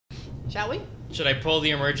Shall we? Should I pull the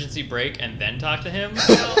emergency brake and then talk to him?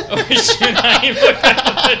 No. Or should I look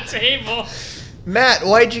at the table? Matt,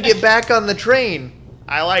 why'd you get back on the train?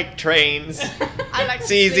 I like trains. I like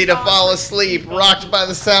It's easy to fall asleep, rocked by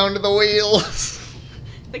the sound of the wheels.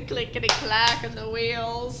 The clickety-clack of the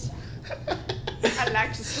wheels. I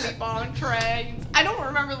like to sleep on trains. I don't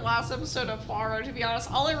remember the last episode of Faro, to be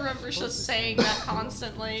honest. All I remember is just saying that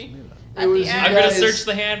constantly at the end. I'm gonna search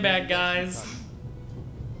the handbag, guys.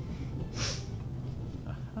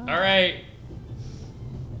 Alright.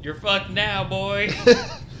 You're fucked now, boy.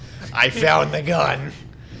 I found the gun.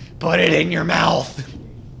 Put it in your mouth.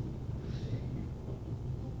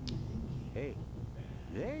 Hey,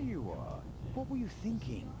 there you are. What were you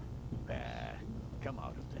thinking? Come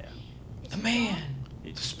out of there. The man.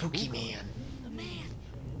 The spooky man.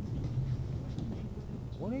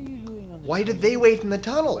 What are you doing on the Why did they wait in the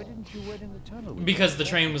tunnel? Why didn't you wait in the tunnel? Because the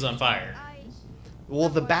train was on fire. Well,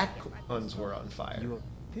 the back ones were on fire. Your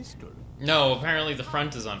pistol. No, apparently the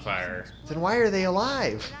front is on fire. Then why are they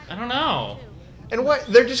alive? I don't know. And what?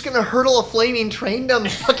 They're just gonna hurtle a flaming train down the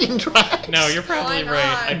fucking tracks? No, you're probably Why not?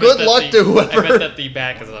 right. I bet Good that luck to whoever. I bet that the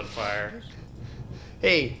back is on fire.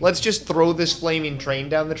 Hey, let's just throw this flaming train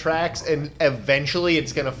down the tracks, and eventually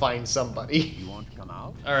it's gonna find somebody. You want to come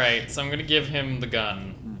out? Alright, so I'm gonna give him the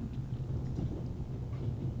gun.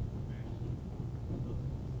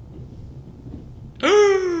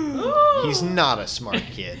 He's not a smart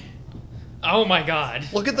kid. Oh my god.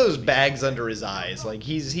 Look at those bags under his eyes. Like,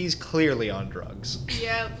 he's clearly on drugs.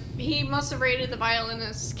 Yep. He must have raided the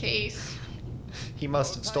violinist's case. He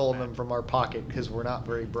must have stolen them from our pocket, because we're not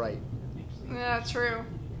very bright. Yeah, true.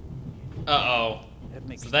 Uh-oh.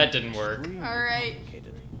 makes So that didn't work. Alright.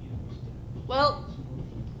 Well,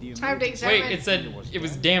 time to Wait, examine. it said it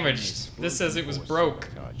was damaged. This says it was broke.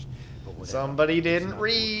 Somebody didn't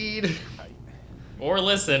read. Or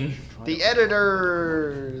listen. The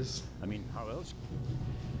editors. I mean, how else?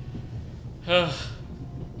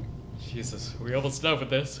 Jesus, we almost done with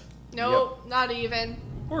this. Nope, not even.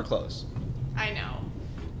 We're close. I know.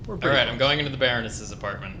 We're pretty Alright, I'm close. going into the Baroness's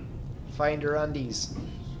apartment. Find her undies.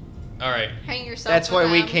 Alright. Hang yourself. That's with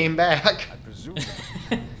why we them. came back. I presume.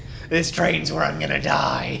 This train's where I'm gonna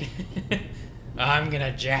die. I'm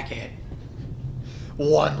gonna jack it.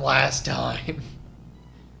 One last time.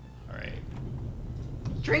 Alright.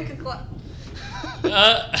 Drink a glass.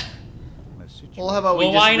 Well, how about we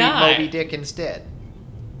Well, just why read not? Moby Dick instead?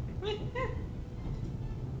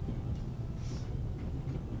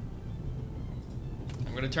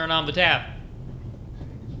 I'm gonna turn on the tap.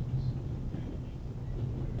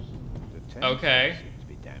 Okay.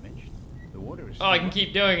 Oh, I can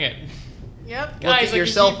keep doing it. Yep. Guys, Look I at can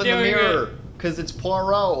yourself keep in the doing mirror, because it's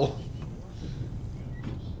Poirot.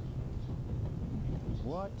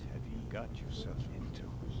 What have you got yourself into?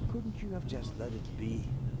 Couldn't you have just let it be?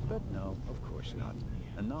 But no, of course not.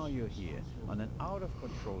 And now you're here on an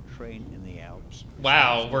out-of-control train in the Alps.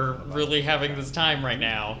 Wow, we're really having this time right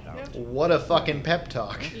now. What a fucking pep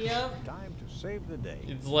talk. Yep. Time to save the day.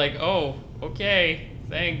 It's like, oh, okay,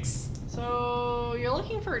 thanks. So you're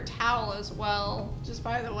looking for a towel as well, just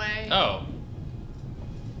by the way. Oh.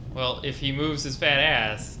 Well, if he moves his fat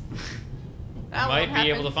ass, That I might won't be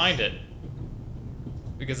able to happen. find it.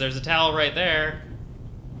 Because there's a towel right there.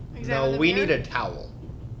 Examine No, the we mirror. need a towel.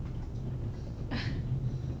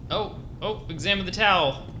 Oh, examine the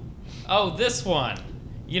towel. Oh, this one.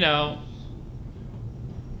 You know,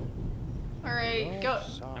 Alright, go.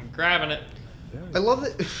 I'm grabbing it. I love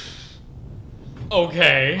that.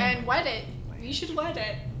 Okay. And wet it. You should wet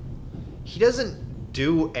it. He doesn't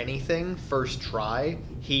do anything first try.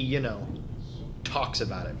 He, talks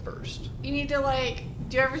about it first. You need to, like,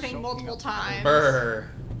 do everything multiple times. Brr.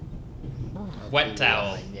 Wet Be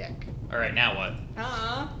towel. on my neck. Alright, now what?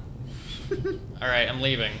 Alright, I'm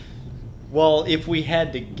leaving. Well, if we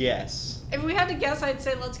had to guess. If we had to guess, I'd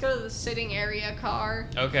say let's go to the sitting area car.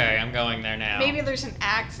 Okay, I'm going there now. Maybe there's an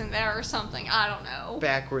axe in there or something. I don't know.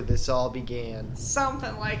 Back where this all began.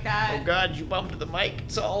 Something like that. Oh god, you bumped the mic.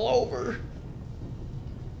 It's all over.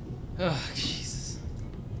 Oh, Jesus.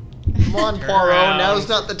 Come on, Turn Poirot. around. Now's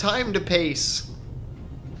not the time to pace.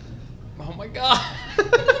 Oh my god.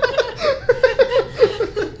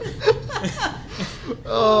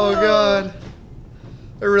 Oh god.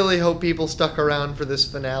 I really hope people stuck around for this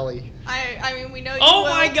finale. I mean, we know you Oh will.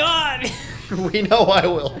 my god! We know I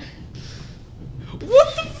will.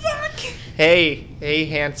 What the fuck? Hey,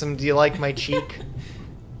 handsome, do you like my cheek?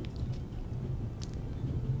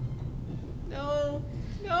 No.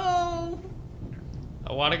 No.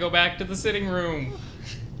 I want to go back to the sitting room.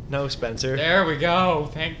 No, Spencer. There we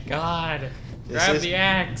go. Thank God. Grab the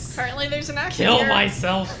axe. Apparently there's an axe Kill here.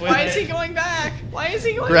 myself with Why it. is he going back? Why is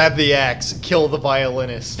he going Grab the axe. Kill the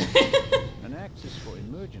violinist. An axe is for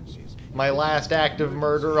emergencies. My last act of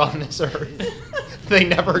murder on this earth. They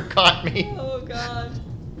never caught me. Oh, God.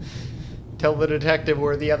 Tell the detective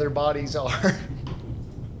where the other bodies are.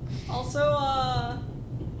 Also,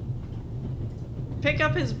 pick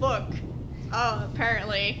up his book. Oh,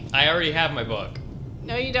 apparently. I already have my book.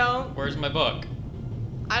 No, you don't. Where's my book?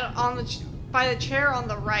 By the chair on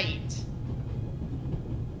the right.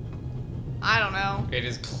 I don't know. It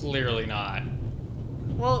is clearly not.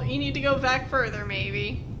 Well, you need to go back further,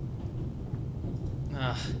 maybe.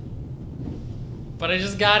 Ugh. But I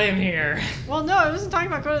just got in here. Well, no, I wasn't talking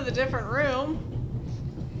about going to the different room.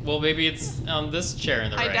 Well, maybe it's on this chair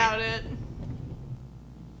in the right. I doubt it.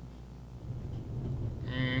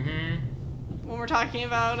 Mm-hmm. When we're talking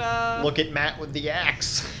about, Look at Matt with the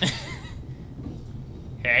axe.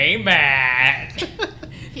 Hey, Matt.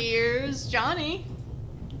 Here's Johnny.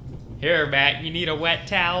 Here, Matt, you need a wet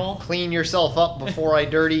towel? Clean yourself up before I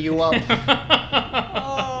dirty you up.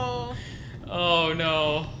 Oh. Oh,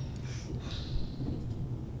 no.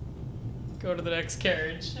 Go to the next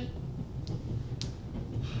carriage.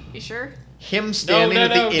 You sure? Him standing no, at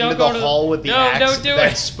the no, end don't of the go to the- hall with the no, axe, don't do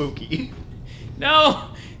that's it. spooky. No!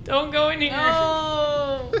 Don't go in here!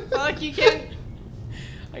 No! Fuck, you can't.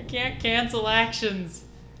 I can't cancel actions.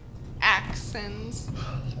 Accents.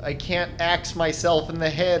 I can't axe myself in the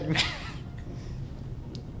head.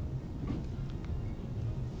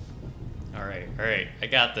 Alright, I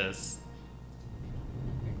got this.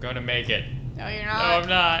 I'm gonna make it. No, you're No, not. I'm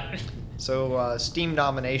not. So, Steam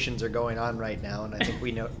nominations are going on right now, and I think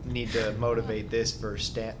we need to motivate this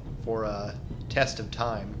for a test of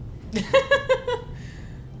time.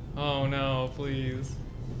 Oh no, please.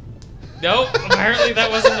 Nope, apparently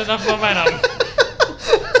that wasn't enough momentum.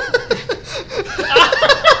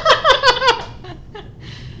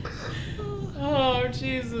 Oh,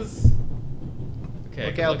 Jesus. Okay,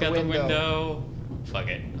 Look out look the out the window. window. Fuck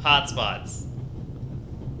it. Hotspots.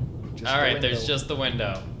 Just the Alright, window. there's just the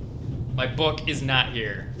window. My book is not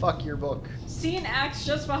here. Fuck your book. See an axe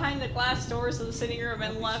just behind the glass doors of the sitting room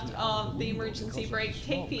and left of the emergency brake.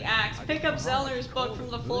 Take the axe. Pick up Zellner's book from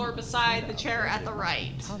the floor beside the chair at the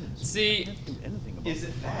right. See, Is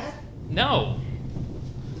it that? no.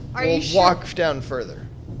 Are We'll you sure? walk down further.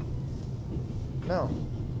 No.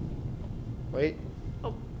 Wait.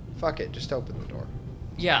 Oh. Fuck it, just open the door.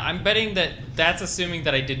 Yeah, I'm betting that that's assuming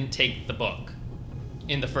that I didn't take the book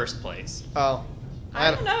in the first place. Oh.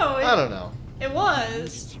 I don't know. I don't know. It was.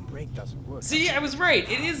 Emergency brake doesn't work. See, I was right.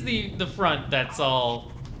 It is the front that's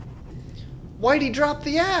all. Why'd he drop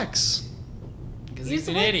the axe? Because Use he's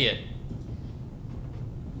the an light. idiot.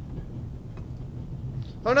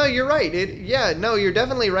 Oh no, you're right. No, you're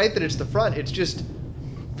definitely right that it's the front. It's just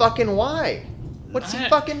fucking why? What's he I-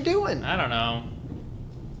 fucking doing? I don't know.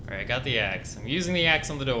 Alright, I got the axe. I'm using the axe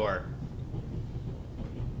on the door.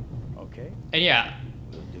 Okay, And yeah,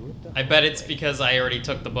 we'll do it the I bet it's because I already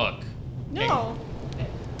took the book. No.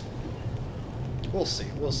 We'll see.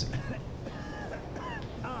 We'll see.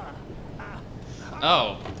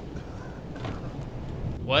 Oh.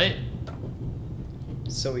 What?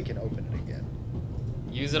 So we can open it again.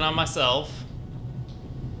 Use it on myself.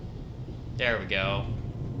 There we go.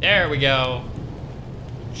 There we go.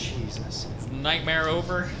 Jesus. Is the nightmare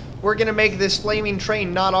over? We're gonna make this flaming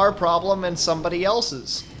train not our problem and somebody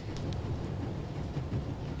else's.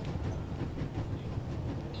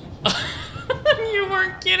 You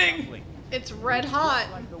weren't kidding. It's red hot.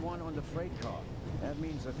 like the one on the freight car. That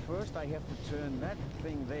means at first I have to turn that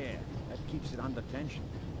thing there. That keeps it under tension.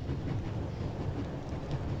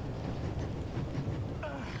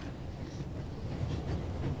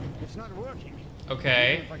 It's not working.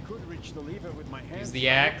 Okay. If I could reach the lever with my hands. Use the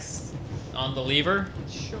axe on the lever.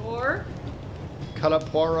 Sure. Cut up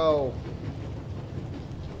Poirot.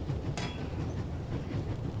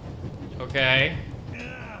 Okay.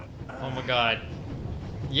 Oh my god.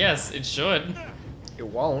 Yes, it should. It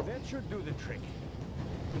won't. That should do the trick.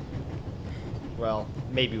 Well,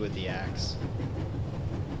 maybe with the axe.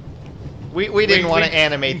 We didn't want to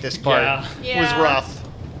animate this part. Yeah. It was Yeah. rough.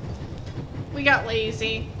 We got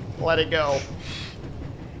lazy. Let it go.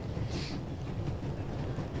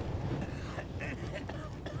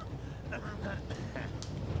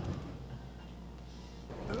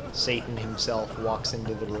 Satan himself walks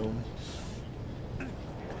into the room.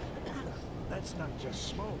 That's not just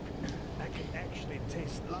smoke. I can actually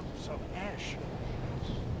taste lumps of ash.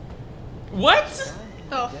 What?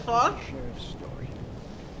 The fuck? Sheriff's story.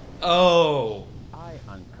 Oh. I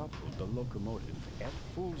uncoupled the locomotive at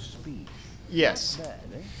full speed. Yes. Not bad,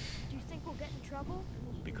 eh? Do you think we'll get in trouble?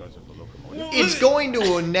 Because of the locomotive. It's going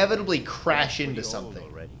to inevitably crash into Pretty old something.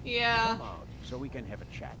 already. Yeah. Come out so we can have a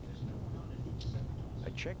chat. I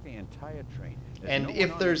checked the entire train. There's And no if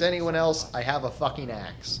one on there's the anyone inside. else, I have a fucking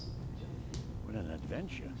axe. What an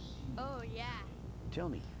adventure. Oh, yeah. Tell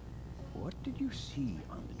me, what did you see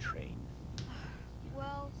on the train?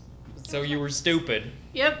 Well... So you were stupid.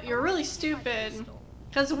 Yep, you're really stupid.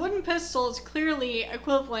 Because a wooden pistol is clearly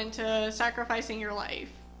equivalent to sacrificing your life.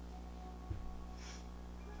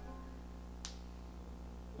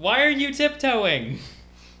 Why are you tiptoeing?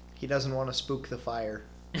 He doesn't want to spook the fire.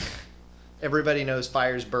 Everybody knows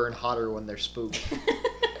fires burn hotter when they're spooked.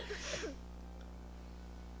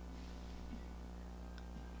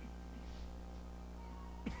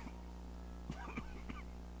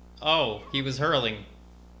 Oh, he was hurling.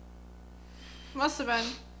 Must have been.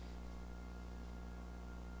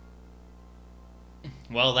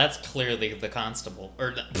 Well, that's clearly the constable.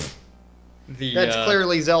 Or the That's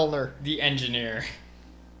clearly Zellner. the engineer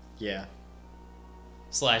Yeah.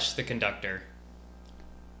 / the conductor.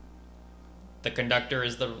 The conductor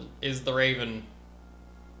is the Raven.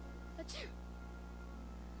 Achoo.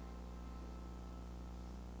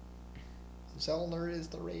 Zellner is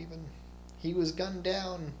the Raven. He was gunned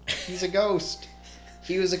down. He's a ghost.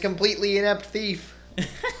 He was a completely inept thief.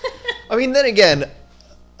 I mean, then again,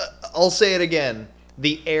 I'll say it again.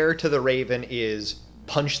 The heir to the Raven is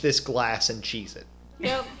punch this glass and cheese it.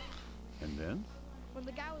 Yep. And then? When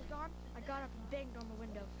the guy was gone, I got up and banged on the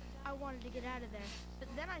window. I wanted to get out of there. But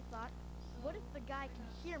then I thought, what if the guy can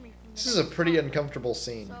hear me from the This is a next pretty floor? uncomfortable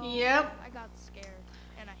scene. So Yep. I got scared,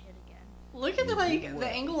 and I hit again. Look at the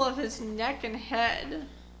angle of his neck and head.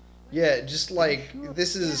 Yeah, just like,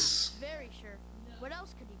 this is... Yeah, very sure. What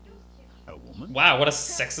else could he do? A woman? Wow, what a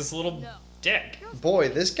sexist little No. dick. Boy,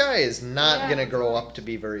 this guy is not Yeah. gonna grow up to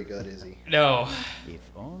be very good, is he? No. If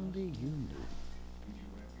only you knew.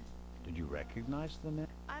 Did you recognize the man?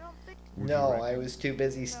 I don't think... Would you No, reckon- I was too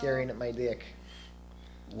busy staring at my dick.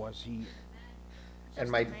 Was he... Just And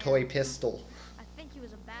a my man. toy pistol. I think he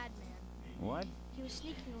was a bad man. What? He was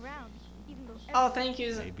sneaking around, even though... Oh, thank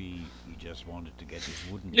you. Maybe he just wanted to get his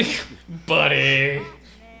wooden... Buddy. Man.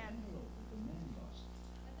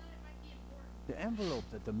 The envelope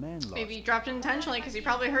that the man lost... Maybe he dropped it intentionally because he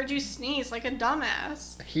probably heard you sneeze like a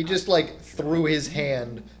dumbass. He just, like, threw his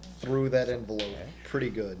hand through that envelope. Pretty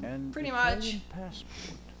good. And Pretty Italian much.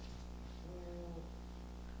 passport.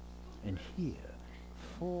 And here,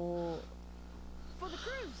 for... For the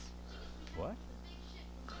cruise! What?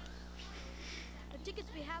 The tickets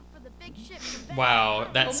we have for the big ship. from Venice. Wow,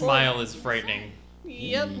 that Oh, boy. smile is frightening.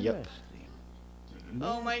 Yep. Yep. Interesting.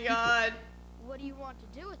 Oh my god. What do you want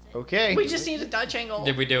to do with it? Okay, We just need a Dutch angle.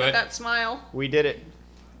 Did we do with it? That smile. we did it.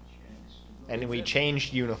 And we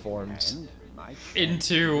changed uniforms And my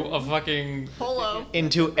Into a fucking... Polo.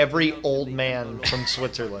 into every old man from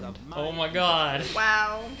Switzerland. Oh my god.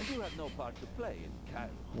 Wow. I do have no part to play in Cairo.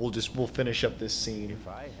 We'll finish up this scene. If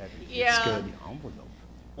I had Yeah. good. the envelope.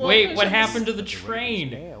 Well, Wait, there's what a- happened to the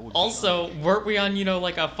train? Also, weren't we on,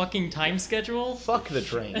 like a fucking time schedule? Fuck the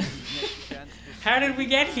train. How did we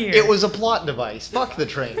get here? It was a plot device. Fuck the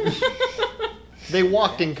train. They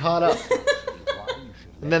walked and caught up.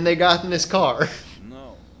 And then they got in this car.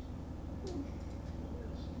 No.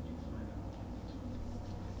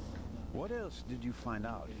 What else did you find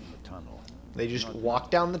out in the tunnel? They just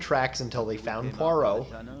walked down the tracks until they found Poirot.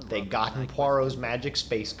 They got in Poirot's magic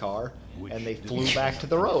space car, and they flew back to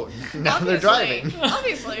the road. Now they're driving.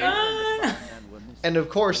 Obviously. And of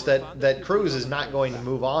course, that cruise is not going to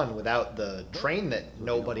move on without the train that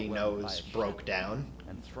nobody knows broke down.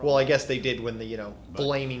 Well, I guess they did when the,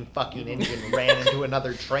 flaming fucking engine ran into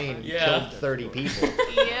another train and Yeah. killed 30 people.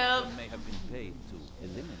 Yep. May have been paid to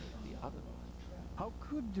eliminate the other. How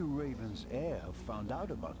could the Raven's heir have found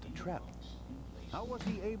out about the trap? How was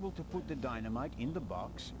he able to put the dynamite in the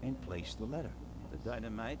box and place the letter? The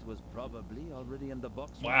dynamite was probably already in the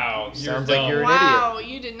box. Wow, you're Sounds like dumb. you're an Wow,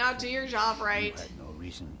 you did not do your job You right. had no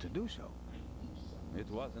reason to do so. It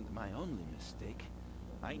wasn't my only mistake.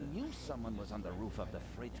 I knew someone was on the roof of the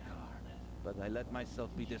freight car, but I let myself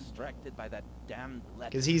be distracted by that damned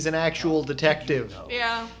letter. Because he's an actual detective.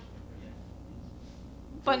 Yeah.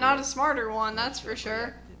 But not a smarter one, that's for sure.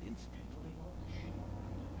 Reacted instantly.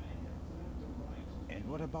 And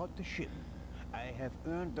what about the ship? I have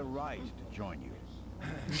earned the right to join you.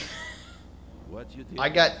 What you did I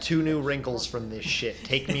got 2 new wrinkles from this shit.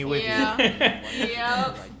 Take me with Yeah. you. Yep.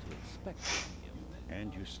 right to expect from you.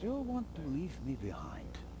 And you still want to leave me behind.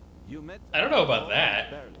 You met I don't know about that.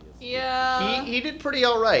 barely escaped. Yeah. He did pretty You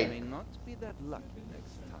may alright. not be that lucky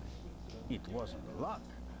next time. It wasn't luck.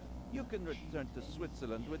 You can return to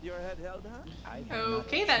Switzerland with your head held high.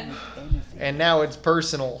 Okay then. And now it's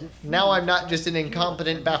personal. Now I'm not just an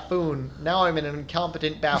incompetent buffoon. Now I'm an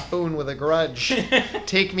incompetent buffoon with a grudge.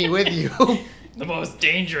 Take me with you. The most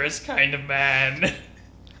dangerous kind of man.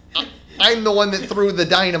 I'm the one that threw the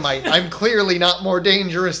dynamite. I'm clearly not more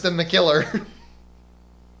dangerous than the killer.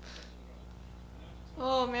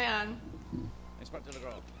 Oh man. Inspector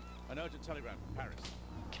Legrand, an urgent telegram, Paris.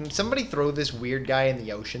 Can somebody throw this weird guy in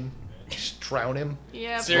the ocean? Just drown him?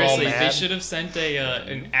 Yeah. Seriously, We're all they mad. should have sent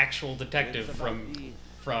an actual detective from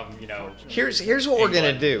you know. Here's what we're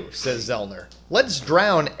gonna do, says Zellner. Let's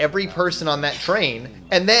drown every person on that train,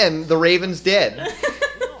 and then the Raven's dead.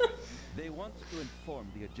 They want to inform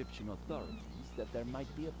the Egyptian authorities that there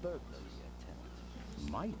might be a burglary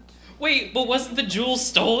attempt. Might. Wait, but wasn't the jewel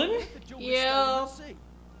stolen? Yeah.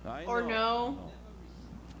 I Or know. no.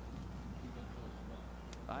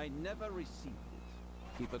 I never received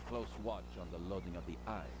it. Keep a close watch on the loading of the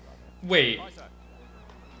eye, brother. Wait.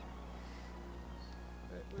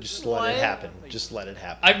 Just let What? it happen. Just let it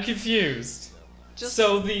happen. I'm confused. Just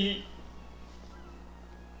So the...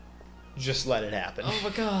 Just let it happen. Oh my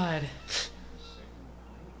god.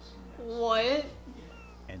 what?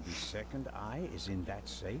 And the second eye is in that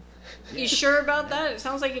safe? You sure about that? It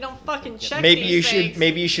sounds like you don't fucking check Maybe these you things. should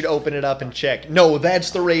maybe you should open it up and check. No,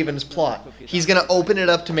 that's the Raven's plot. He's gonna open it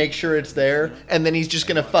up to make sure it's there, and then he's just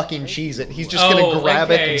gonna fucking cheese it. He's just gonna grab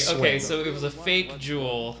it and swing. Okay, so it was a fake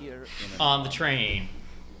jewel on the train,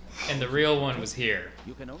 and the real one was here.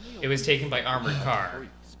 It was taken by armored car.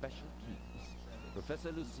 Special keys.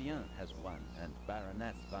 Professor Lucien has one, and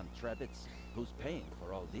Baroness von Trebitz, who's paying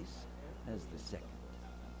for all this, has the second.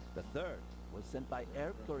 The third was sent by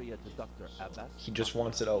air courier to Dr. Abbas. He just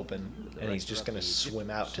wants it open, and he's just gonna swim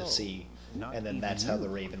out to sea, Not and then even that's how you the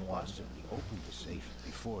Raven won. possibly opened the safe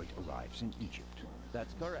before it arrives in Egypt.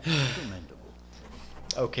 That's correct. Commendable.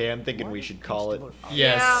 Okay, I'm thinking we should call it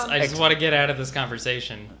Yes, Yeah. I just want to get out of this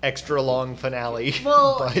conversation. extra long finale.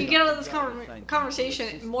 Well, but you get out of this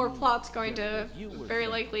conversation, more plot's going to very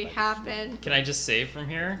likely happen. Can I just save from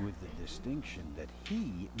here? With the distinction that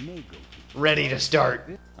he may go to. ready to start.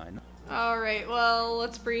 I know. Alright, well,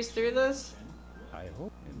 let's breeze through this. I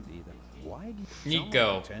hope. Indeed. Why do you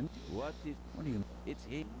Nico. pretend? What if... What do you It's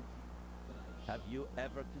him. Have you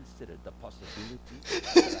ever considered the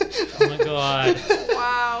possibility? Oh my god.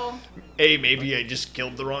 Wow. Hey, maybe I just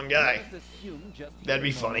killed the wrong guy. Let's assume just for That'd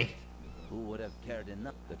be a moment, funny. Who would have cared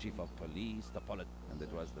enough? The chief of police, the and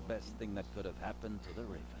it was the best thing that could have happened to the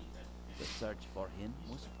Raven. The search for him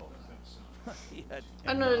was over. He had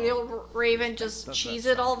I know the old Raven just cheese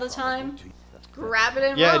it all the time. Grab it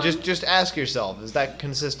and Yeah, run. just ask yourself, is that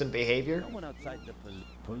consistent behavior? no one outside the police.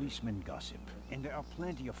 Policemen gossip, and there are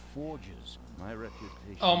plenty of forgers. My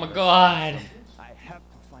reputation. Oh my rests god. on- I have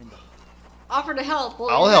to find a... Offer to help. Well,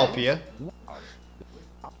 I'll help you.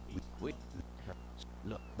 Wait.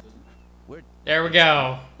 Look. We're... There we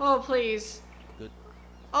go. Oh, please. Good.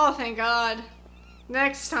 Oh, thank God.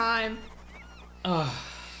 Next time. Ugh.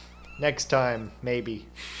 Next time, maybe.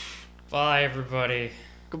 Bye, everybody.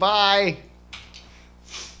 Goodbye.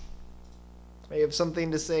 I have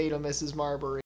something to say to Mrs. Marbury.